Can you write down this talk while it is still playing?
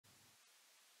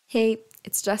Hey,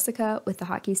 it's Jessica with the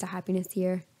Hotkeys to Happiness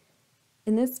here.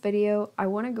 In this video, I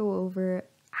want to go over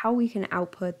how we can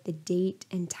output the date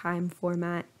and time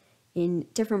format in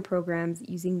different programs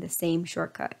using the same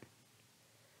shortcut.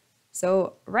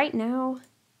 So right now,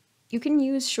 you can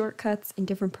use shortcuts in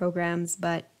different programs,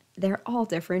 but they're all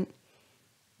different.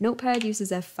 Notepad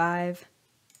uses F5.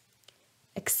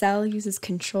 Excel uses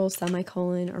Control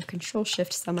semicolon or Control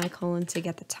Shift semicolon to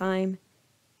get the time.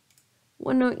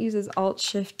 OneNote uses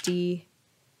Alt-Shift-D,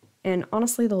 and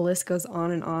honestly the list goes on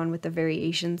and on with the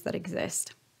variations that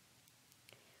exist.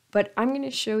 But I'm going to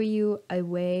show you a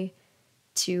way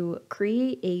to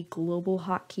create a global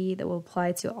hotkey that will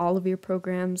apply to all of your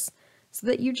programs so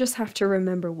that you just have to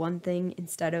remember one thing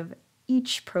instead of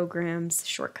each program's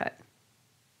shortcut.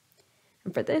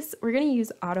 And for this, we're going to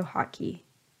use AutoHotkey.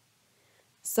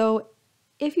 So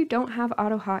if you don't have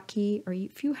AutoHotkey, or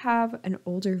if you have an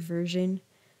older version,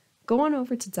 go on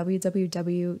over to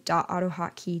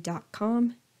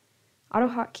www.autohotkey.com.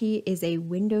 AutoHotkey is a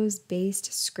Windows-based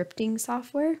scripting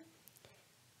software.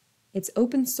 It's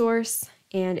open source,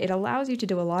 and it allows you to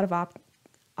do a lot of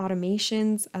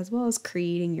automations as well as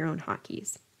creating your own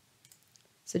hotkeys.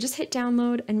 So just hit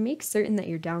download and make certain that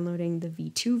you're downloading the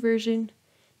V2 version,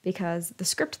 because the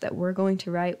script that we're going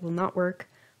to write will not work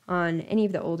on any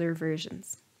of the older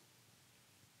versions.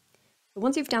 So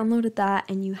once you've downloaded that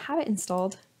and you have it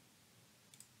installed,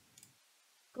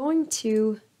 going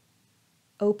to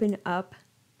open up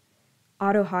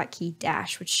AutoHotkey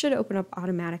Dash, which should open up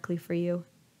automatically for you.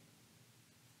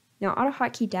 Now,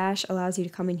 AutoHotkey Dash allows you to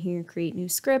come in here and create new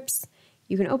scripts.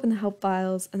 You can open the help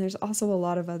files, and there's also a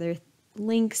lot of other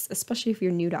links, especially if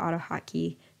you're new to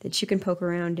AutoHotkey, that you can poke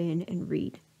around in and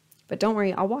read. But don't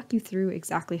worry, I'll walk you through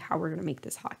exactly how we're going to make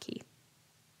this hotkey.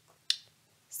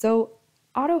 So,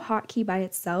 AutoHotkey by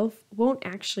itself won't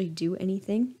actually do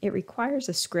anything. It requires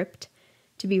a script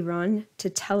to be run to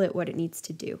tell it what it needs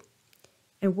to do.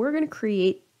 And we're going to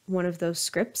create one of those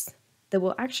scripts that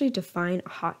will actually define a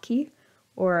hotkey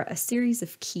or a series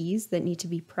of keys that need to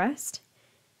be pressed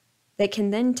that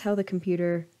can then tell the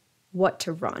computer what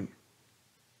to run.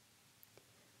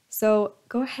 So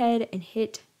go ahead and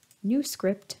hit New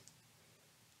Script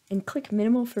and click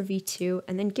Minimal for V2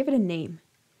 and then give it a name.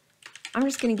 I'm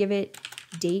just going to give it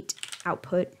Date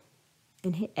Output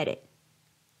and hit Edit.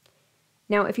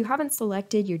 Now, if you haven't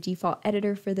selected your default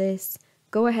editor for this,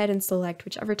 go ahead and select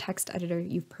whichever text editor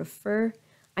you prefer.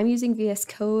 I'm using VS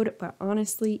Code, but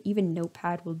honestly, even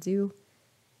Notepad will do.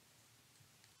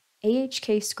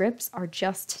 AHK scripts are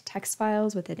just text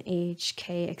files with an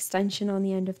AHK extension on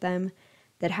the end of them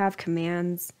that have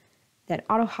commands that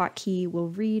AutoHotkey will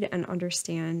read and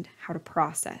understand how to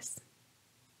process.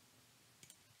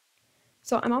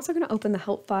 So I'm also going to open the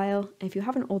help file, and if you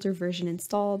have an older version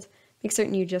installed, make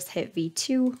certain you just hit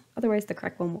V2, otherwise the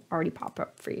correct one will already pop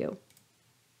up for you.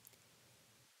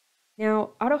 Now,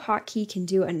 AutoHotkey can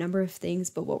do a number of things,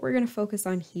 but what we're going to focus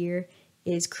on here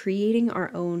is creating our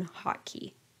own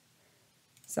hotkey.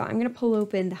 So I'm going to pull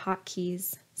open the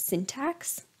hotkey's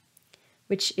syntax,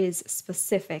 which is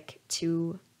specific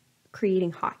to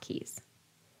creating hotkeys.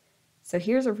 So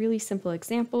here's a really simple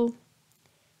example.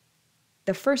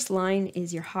 The first line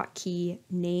is your hotkey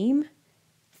name,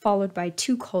 followed by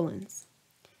 2 colons.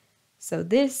 So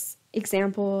this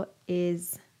example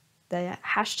is the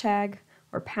hashtag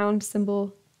or pound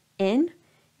symbol N,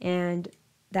 and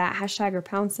that hashtag or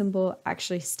pound symbol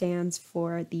actually stands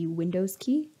for the Windows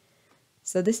key.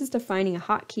 So this is defining a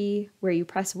hotkey where you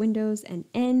press Windows and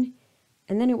N,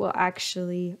 and then it will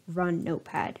actually run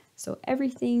Notepad. So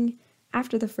everything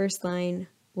after the first line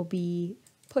will be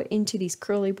put into these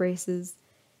curly braces,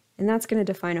 and that's going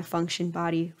to define a function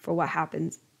body for what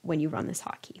happens when you run this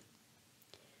hotkey.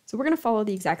 So we're going to follow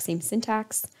the exact same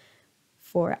syntax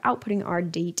for outputting our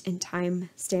date and time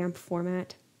stamp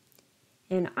format.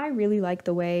 And I really like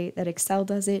the way that Excel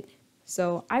does it,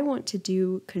 so I want to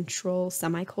do Control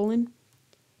semicolon.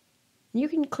 And you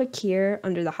can click here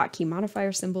under the hotkey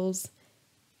modifier symbols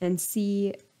and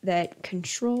see that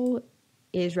Control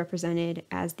is represented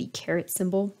as the caret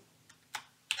symbol,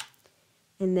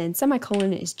 and then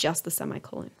semicolon is just the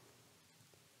semicolon.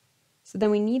 So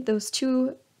then we need those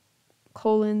 2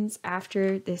 colons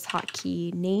after this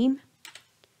hotkey name,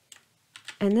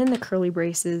 and then the curly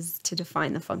braces to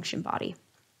define the function body.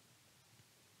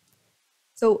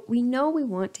 So we know we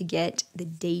want to get the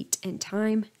date and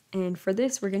time, and for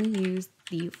this we're going to use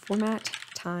the format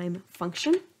time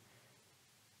function.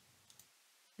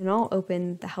 And I'll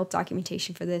open the help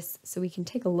documentation for this so we can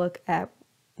take a look at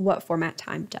what format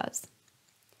time does.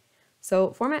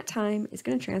 So format time is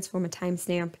going to transform a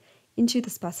timestamp into the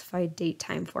specified date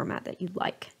time format that you'd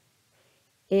like.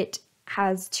 It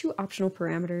has two optional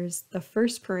parameters. The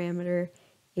first parameter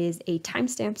is a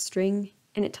timestamp string,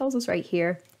 and it tells us right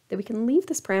here that we can leave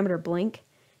this parameter blank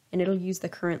and it'll use the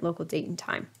current local date and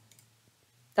time.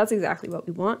 That's exactly what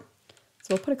we want.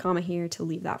 So we'll put a comma here to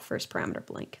leave that first parameter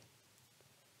blank.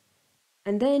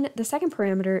 And then the second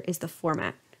parameter is the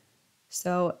format.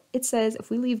 So it says if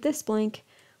we leave this blank,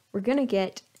 we're going to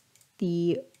get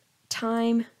the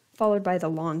time followed by the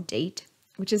long date,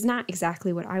 which is not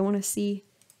exactly what I want to see.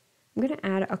 I'm going to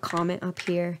add a comment up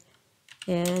here.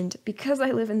 And because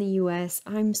I live in the US,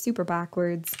 I'm super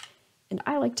backwards, and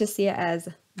I like to see it as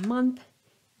month,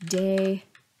 day,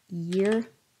 year.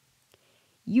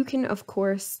 You can, of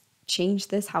course, change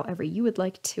this however you would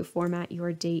like to format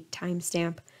your date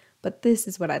timestamp, but this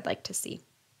is what I'd like to see.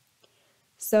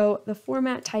 So the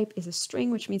format type is a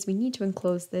string, which means we need to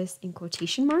enclose this in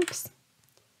quotation marks.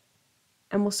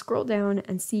 And we'll scroll down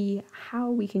and see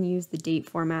how we can use the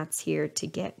date formats here to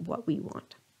get what we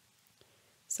want.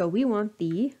 So we want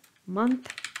the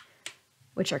month,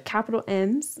 which are capital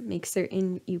M's. Make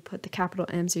certain you put the capital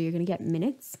M's or you're going to get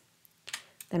minutes.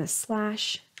 Then a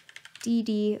slash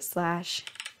dd/YY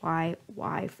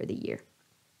for the year.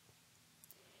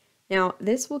 Now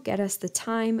this will get us the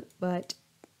time, but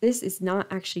this is not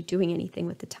actually doing anything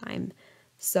with the time.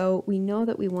 So we know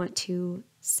that we want to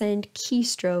send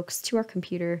keystrokes to our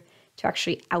computer to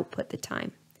actually output the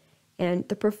time. And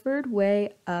the preferred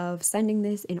way of sending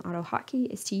this in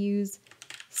AutoHotkey is to use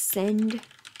send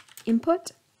input.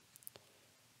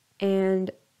 And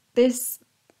this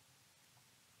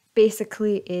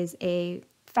basically is a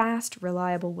fast,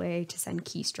 reliable way to send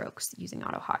keystrokes using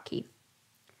AutoHotkey.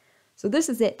 So this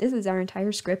is it. This is our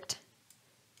entire script.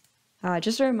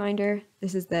 Just a reminder,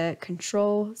 this is the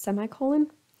control semicolon,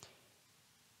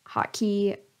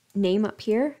 hotkey name up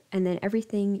here, and then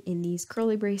everything in these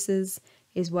curly braces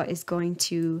is what is going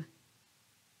to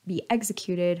be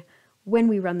executed when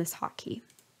we run this hotkey.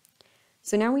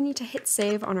 So now we need to hit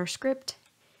save on our script,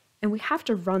 and we have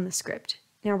to run the script.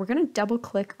 Now we're going to double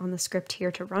click on the script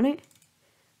here to run it,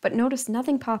 but notice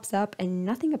nothing pops up and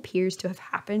nothing appears to have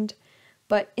happened.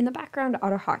 But in the background,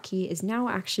 AutoHotkey is now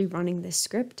actually running this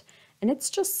script, and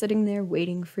it's just sitting there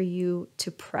waiting for you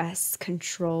to press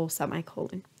control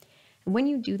semicolon. And when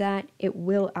you do that, it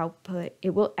will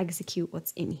execute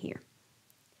what's in here.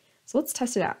 So let's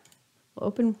test it out. We'll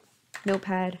open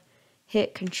Notepad,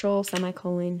 hit control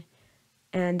semicolon,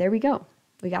 and there we go.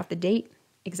 We got the date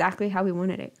exactly how we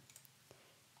wanted it.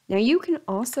 Now you can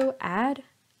also add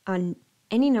on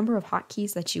any number of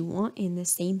hotkeys that you want in the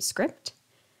same script.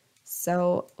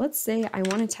 So let's say I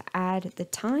wanted to add the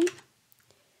time.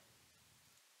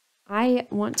 I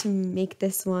want to make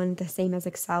this one the same as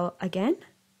Excel again.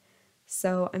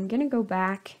 So I'm going to go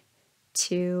back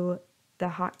to the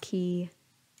hotkey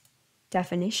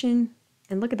definition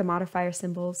and look at the modifier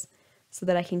symbols so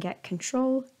that I can get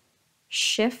Control,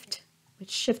 Shift, which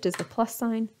Shift is the plus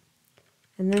sign,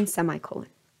 and then semicolon.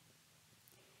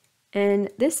 And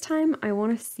this time I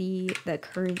want to see the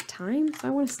current time. So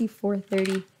I want to see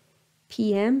 4:30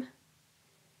 p.m.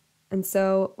 And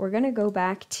so we're going to go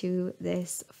back to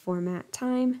this format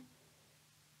time,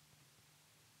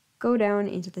 go down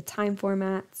into the time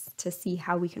formats to see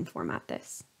how we can format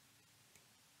this.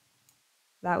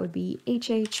 That would be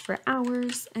HH for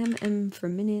hours, MM for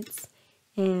minutes,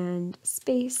 and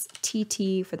space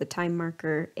TT for the time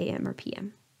marker, AM or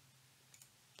PM.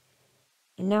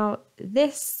 And now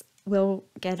this will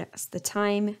get us the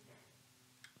time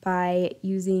by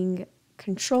using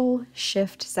Control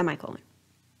Shift semicolon.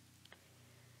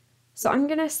 So I'm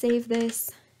going to save this,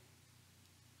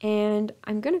 and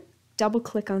I'm going to double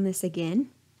click on this again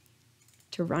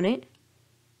to run it.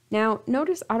 Now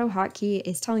notice AutoHotkey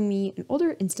is telling me an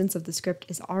older instance of the script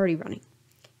is already running.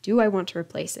 Do I want to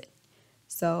replace it?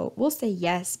 So we'll say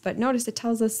yes, but notice it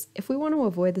tells us if we want to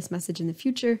avoid this message in the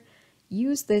future,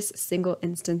 use this single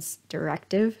instance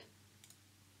directive.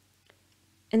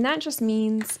 And that just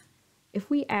means if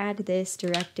we add this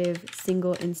directive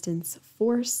single instance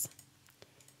force,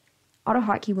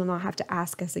 AutoHotkey will not have to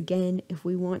ask us again if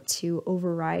we want to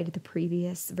override the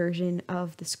previous version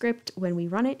of the script when we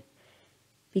run it,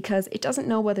 because it doesn't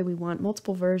know whether we want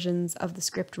multiple versions of the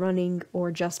script running or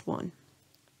just one.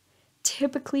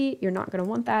 Typically, you're not going to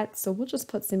want that, so we'll just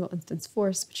put single instance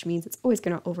force, which means it's always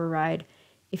going to override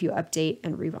if you update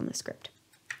and rerun the script.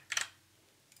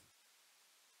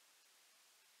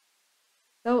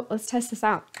 So let's test this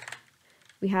out.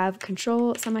 We have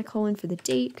Control semicolon for the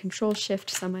date, Control Shift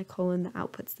semicolon that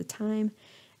outputs the time.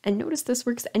 And notice this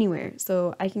works anywhere.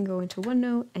 So I can go into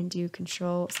OneNote and do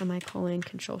Control semicolon,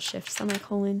 Control Shift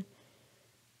semicolon.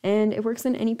 And it works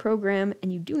in any program,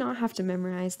 and you do not have to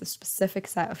memorize the specific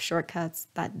set of shortcuts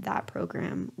that that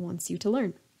program wants you to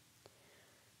learn.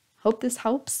 Hope this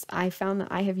helps. I found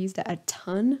that I have used it a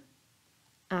ton.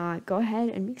 Go ahead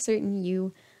and make certain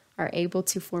you are able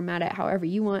to format it however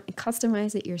you want and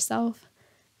customize it yourself.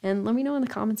 And let me know in the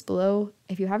comments below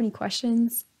if you have any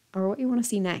questions or what you want to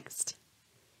see next.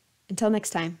 Until next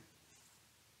time.